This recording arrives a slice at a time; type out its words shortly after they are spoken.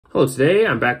Hello, today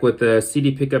I'm back with the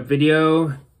CD pickup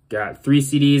video. Got 3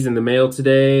 CDs in the mail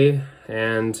today,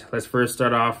 and let's first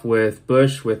start off with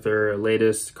Bush with their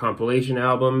latest compilation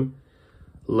album,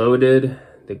 Loaded,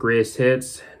 the Greatest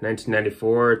Hits,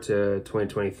 1994 to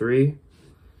 2023.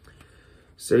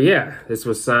 So yeah, this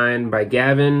was signed by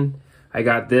Gavin. I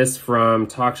got this from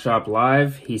Talk Shop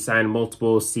Live. He signed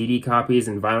multiple CD copies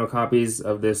and vinyl copies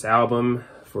of this album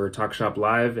for Talk Shop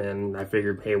Live, and I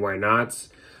figured, hey, why not?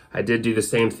 I did do the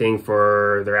same thing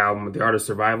for their album, The Art of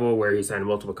Survival, where he signed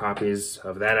multiple copies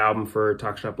of that album for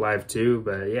Talk Shop Live too.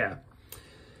 But yeah,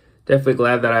 definitely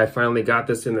glad that I finally got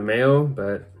this in the mail.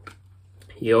 But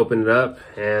you open it up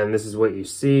and this is what you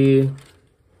see.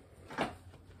 And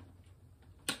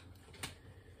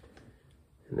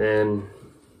then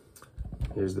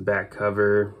here's the back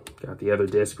cover. Got the other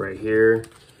disc right here.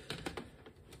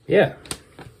 Yeah.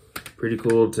 Pretty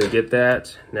cool to get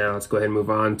that. Now let's go ahead and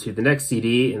move on to the next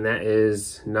CD, and that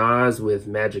is Nas with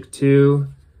Magic 2.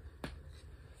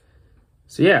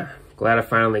 So yeah, glad I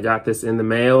finally got this in the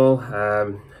mail.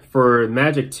 For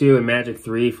Magic 2 and Magic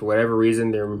 3, for whatever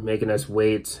reason, they're making us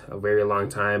wait a very long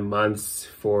time, months,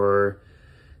 for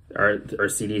our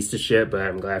CDs to ship, but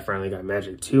I'm glad I finally got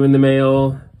Magic 2 in the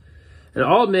mail. And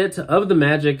I'll admit, of the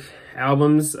Magic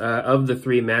albums, of the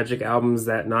 3 Magic albums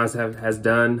that Nas has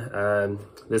done,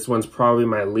 this one's probably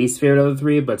my least favorite of the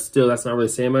 3, but still, that's not really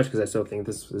saying much because I still think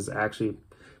this is actually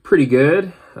pretty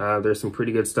good. There's some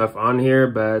pretty good stuff on here,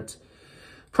 but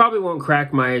probably won't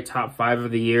crack my top 5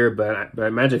 of the year,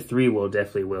 but Magic 3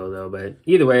 definitely will though. But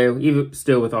either way, even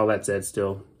still with all that said,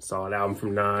 still solid album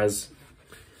from Nas.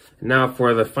 Now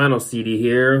for the final CD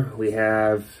here, we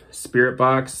have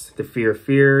Spiritbox, the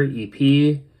Fear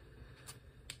EP.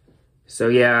 So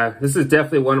yeah, this is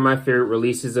definitely one of my favorite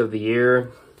releases of the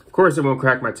year. Of course, it won't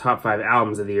crack my top 5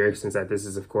 albums of the year since this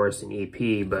is, of course, an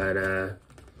EP. But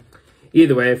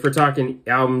either way, if we're talking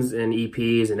albums and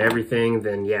EPs and everything,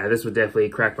 then yeah, this would definitely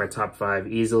crack my top 5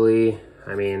 easily.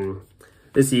 I mean,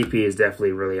 this EP is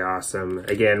definitely really awesome.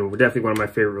 Again, definitely one of my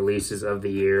favorite releases of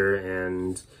the year.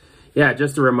 And yeah,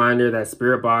 just a reminder that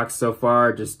Spiritbox so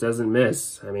far just doesn't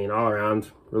miss. I mean, all around,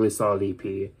 really solid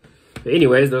EP. But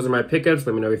anyways, those are my pickups.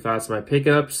 Let me know your thoughts on my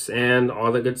pickups and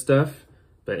all the good stuff.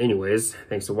 But anyways,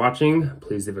 thanks for watching.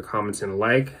 Please leave a comment and a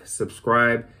like,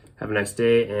 subscribe. Have a nice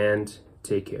day and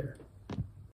take care.